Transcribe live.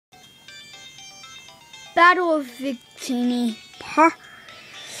Battle of Victini,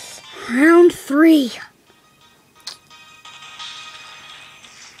 round 3.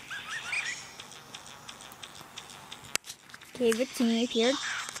 Okay, Victini appeared.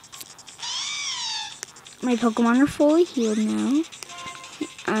 My Pokemon are fully healed now.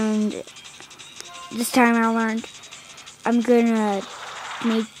 And this time I learned I'm gonna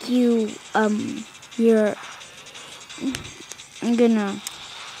make you, I'm gonna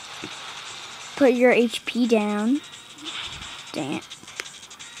put your HP down. Dang it.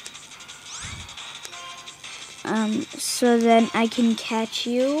 So then I can catch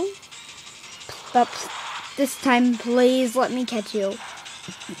you. But this time, please let me catch you.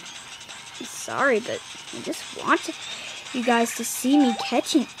 Sorry, but I just want you guys to see me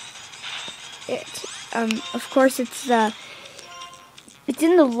catching it. Of course, it's in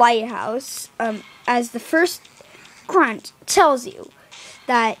the lighthouse. As the first grunt tells you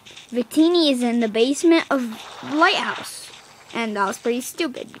that Victini is in the basement of the lighthouse. And that was pretty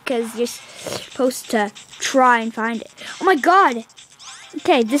stupid because you're supposed to try and find it. Oh my god!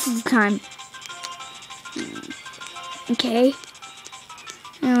 Okay, this is the time. Okay.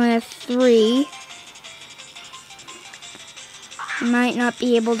 I only have 3. I might not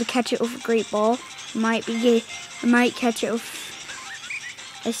be able to catch it with a Great Ball. I might catch it with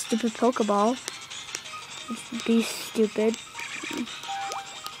a stupid Pokeball. This would be stupid.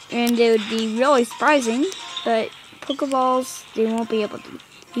 And it would be really surprising, but Pokeballs, you won't be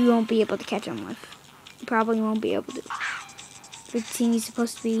able to catch them with. You probably won't be able to. Victini's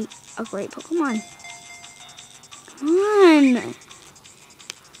supposed to be a great Pokemon. Come on.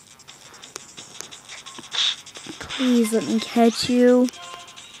 Please let me catch you.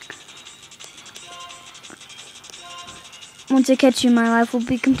 Once I catch you, my life will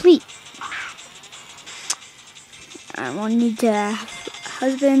be complete. I won't need to have a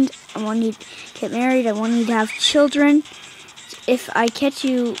husband. I won't need to get married. I won't need to have children. If I catch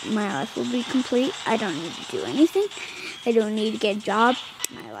you, my life will be complete. I don't need to do anything. I don't need to get a job.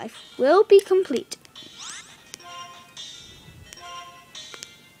 My life will be complete.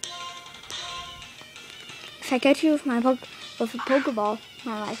 If I catch you with a Pokeball,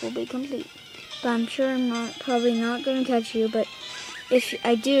 my life will be complete. But I'm sure I'm probably not going to catch you. But if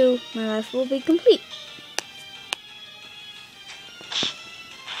I do, my life will be complete.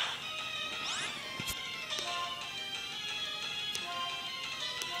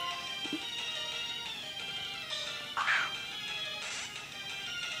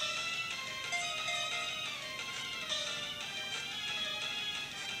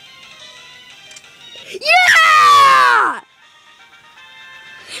 Yeah!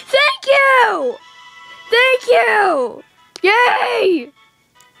 Thank you! Thank you! Yay!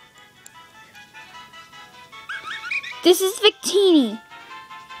 This is Victini.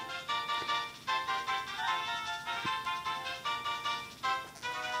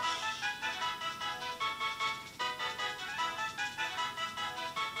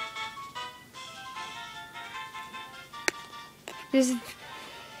 This is...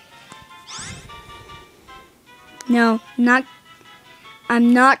 No,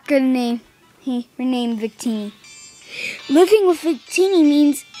 I'm not gonna rename Victini. Living with Victini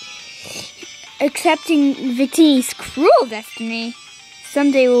means accepting Victini's cruel destiny.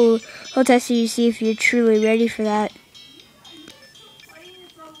 Someday we'll test you to see if you're truly ready for that.